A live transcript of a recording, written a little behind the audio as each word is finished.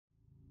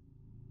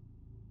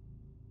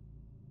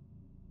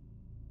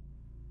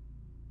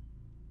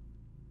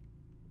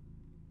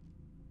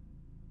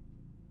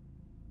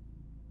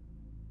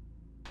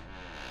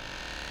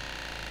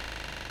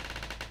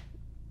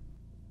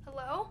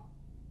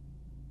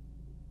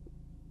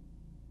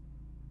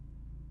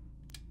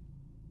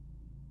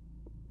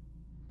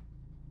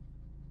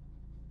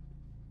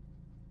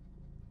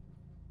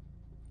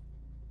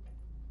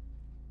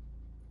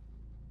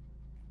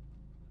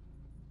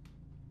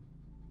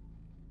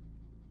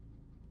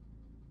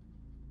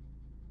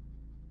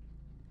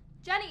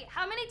Jenny,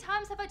 how many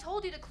times have I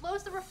told you to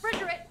close the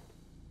refrigerator?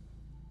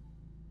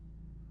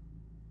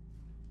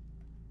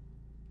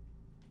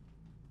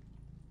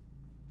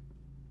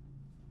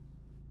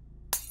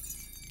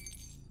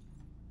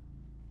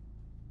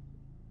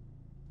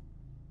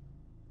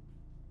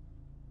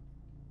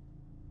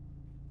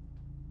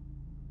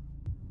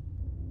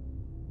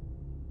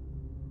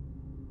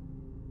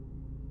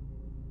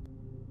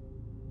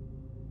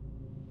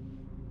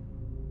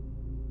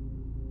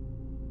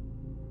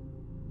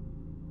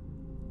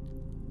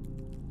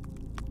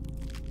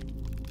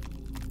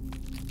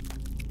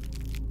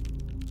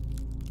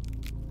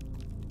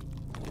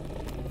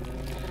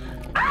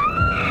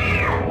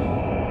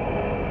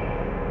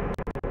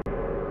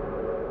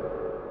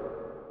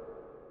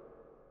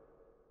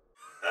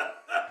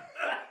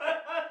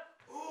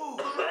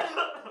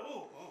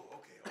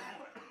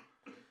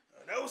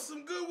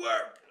 Some good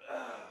work.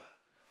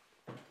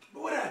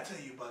 But what did I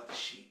tell you about the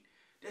sheet?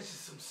 That's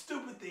just some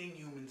stupid thing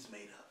humans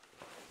made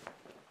up.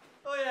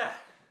 Oh yeah,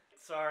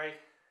 sorry.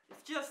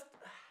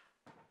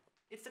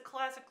 It's a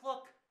classic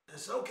look.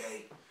 It's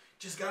okay.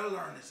 Just gotta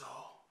learn is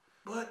all.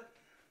 But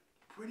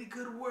pretty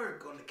good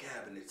work on the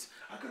cabinets.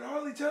 I could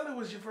hardly tell it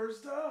was your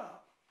first job.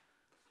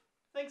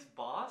 Thanks,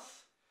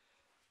 boss.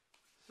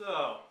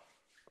 So,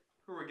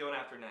 who are we going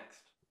after next?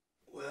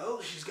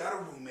 Well, she's got a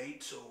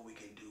roommate, so we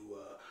can do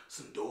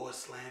some door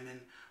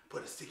slamming,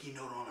 put a sticky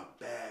note on her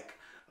back.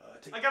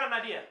 I got an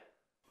idea.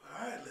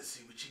 All right, let's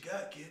see what you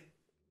got, kid.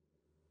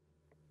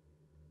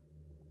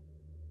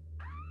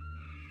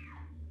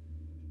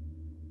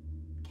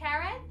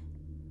 Karen?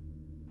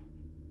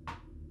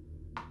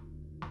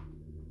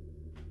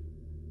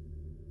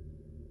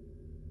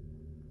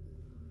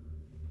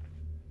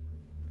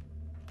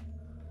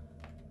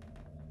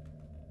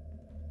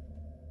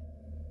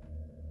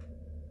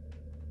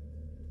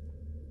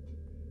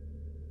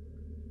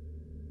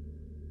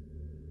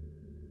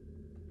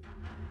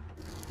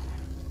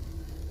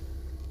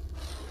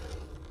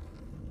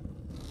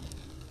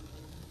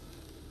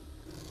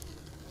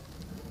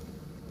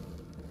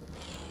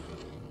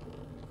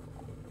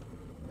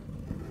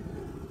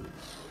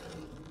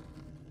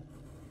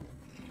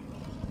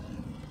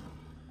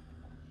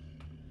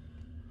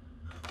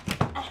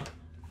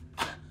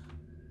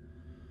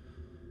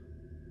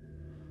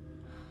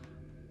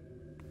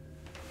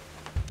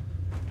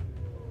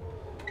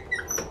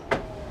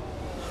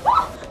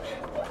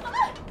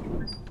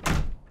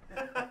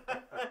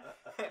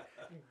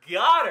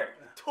 Got her!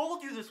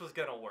 Told you this was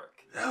gonna work.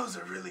 That was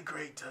a really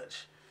great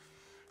touch.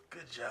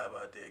 Good job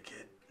out there,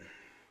 kid.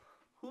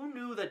 Who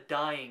knew that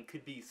dying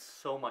could be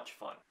so much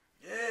fun?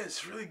 Yeah,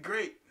 it's really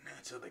great.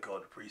 Until they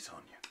called the priest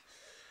on you.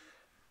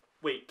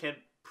 Wait, can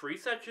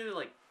priests actually,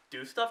 like,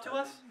 do stuff to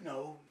us?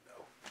 No.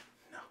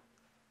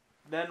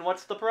 Then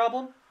what's the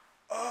problem?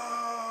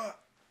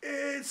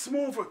 It's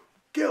more of a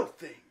guilt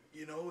thing.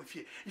 You know, if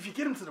you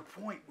get them to the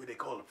point where they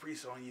call the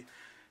priest on you,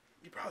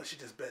 you probably should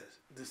just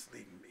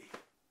leave them be.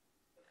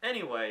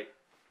 Anyway,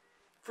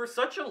 for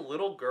such a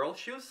little girl,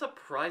 she was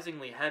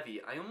surprisingly heavy.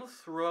 I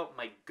almost threw out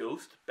my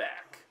ghost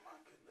back. Oh my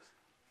goodness.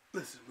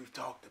 Listen, we've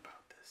talked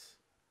about this.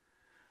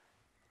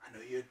 I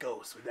know you're a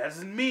ghost, but that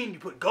doesn't mean you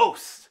put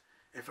ghosts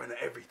in front of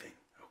everything,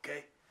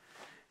 okay?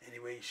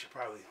 Anyway, you should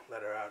probably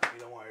let her out.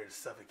 You don't want her to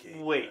suffocate.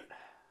 Wait,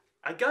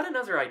 I got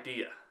another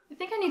idea. I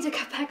think I need to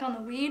cut back on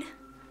the weed.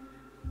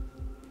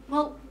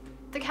 Well,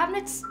 the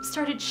cabinets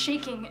started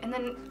shaking, and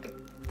then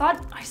I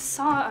thought I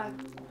saw a...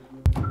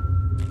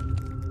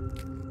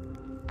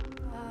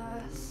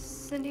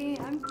 Cindy,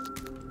 I'm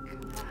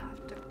gonna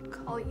have to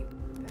call you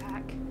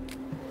back.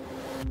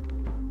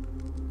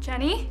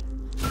 Jenny?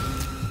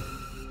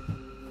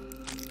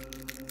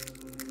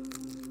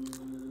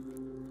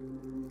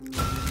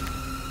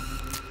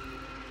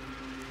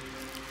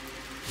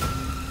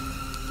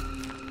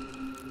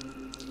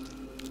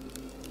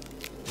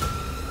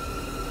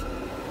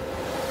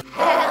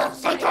 Hail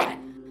Satan!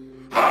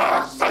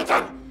 Hail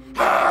Satan!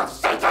 Hail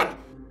Satan!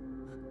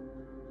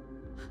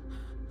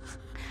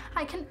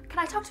 Hi, can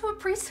I talk to a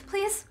priest,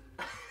 please?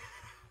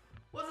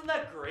 Wasn't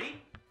that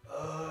great?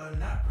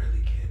 Not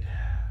really, kid.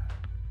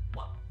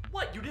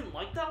 What? You didn't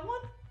like that one?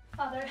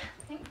 Father,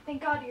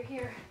 thank God you're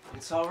here.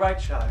 It's all right,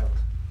 child.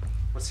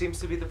 What seems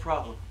to be the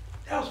problem?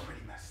 That was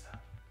pretty messed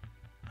up.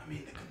 I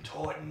mean, the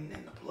contorting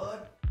and the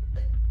blood.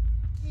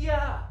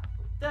 Yeah,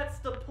 that's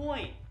the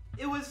point.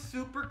 It was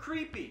super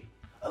creepy.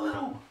 A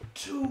little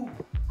too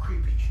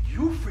creepy.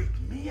 You freaked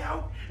me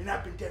out, and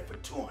I've been dead for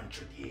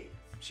 200 years.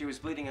 She was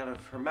bleeding out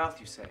of her mouth,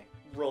 you say?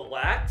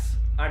 Relax.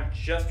 I'm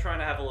just trying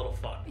to have a little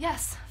fun.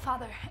 Yes,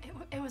 Father,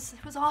 it was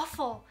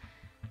awful.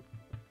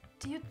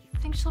 Do you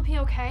think she'll be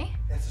okay?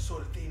 That's the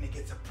sort of thing that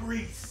gets a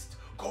priest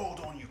called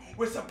on you.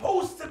 We're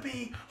supposed to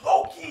be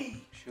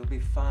low-key. She'll be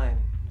fine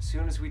as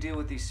soon as we deal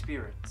with these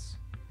spirits.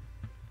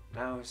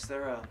 Now, is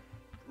there a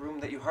room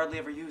that you hardly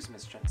ever use,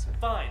 Miss Jensen?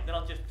 Fine, then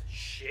I'll just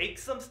shake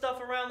some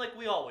stuff around like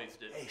we always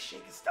do. Hey,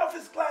 shaking stuff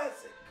is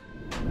classic.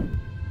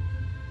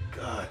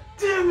 God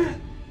damn it!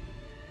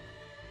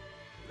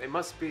 They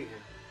must be here.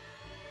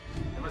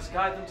 I must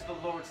guide them to the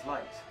Lord's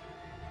light.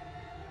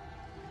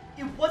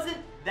 It wasn't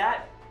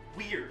that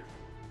weird.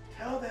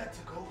 Tell that to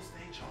Ghost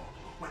HR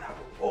when I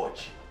report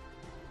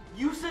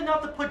you. You said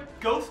not to put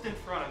ghost in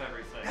front of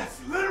everything. That's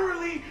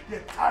literally the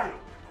title.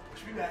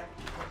 Push me back.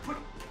 Put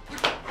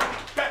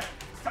back.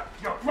 Stop.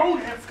 Your grown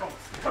hands going.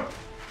 Come.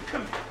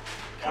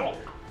 Come on.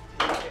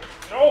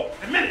 No.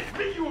 Admit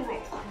you were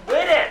wrong.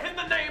 Quit it! In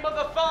the name of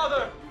the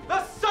Father,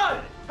 the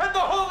Son, and the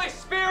Holy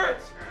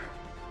Spirit,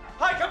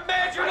 I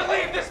command you to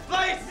leave this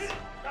place!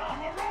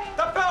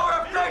 The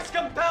power of Christ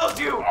compels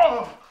you!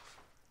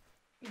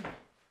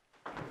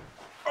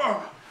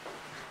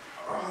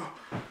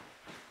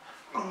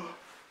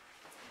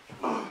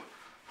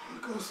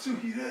 Ghost 2,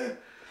 you there?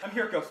 I'm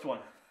here, Ghost 1.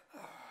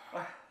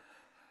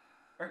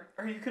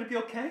 Are you gonna be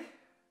okay?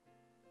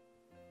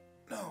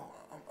 No,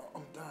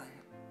 I'm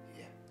dying.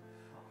 Yeah.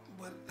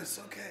 But it's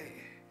okay.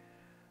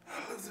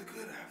 I lived a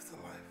good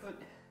afterlife. But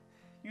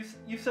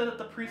you said that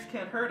the priest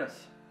can't hurt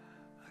us.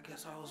 I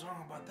guess I was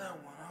wrong about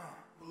that one, huh?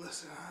 But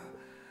listen,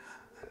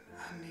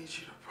 I need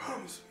you to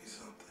promise me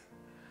something.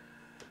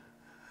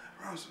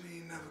 Promise me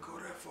you never go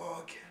that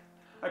far again.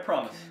 I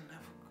promise. You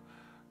never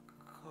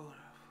go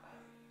that far.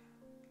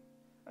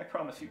 I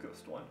promise you,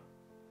 Ghost 1.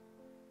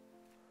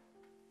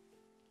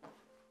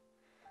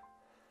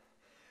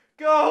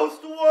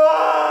 Ghost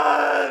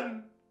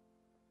 1!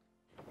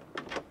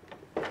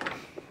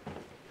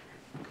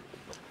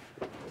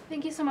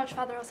 Thank you so much,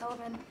 Father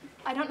O'Sullivan.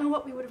 I don't know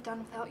what we would have done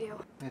without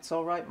you. It's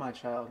all right, my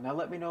child. Now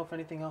let me know if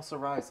anything else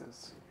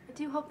arises. I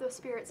do hope those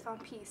spirits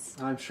found peace.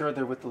 I'm sure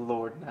they're with the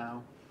Lord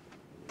now.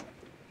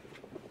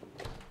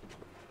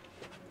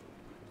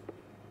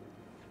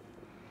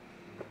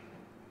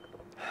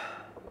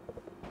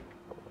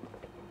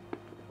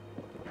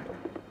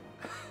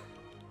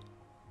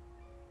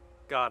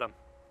 Got him.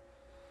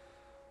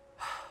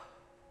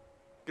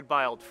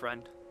 Goodbye, old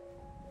friend.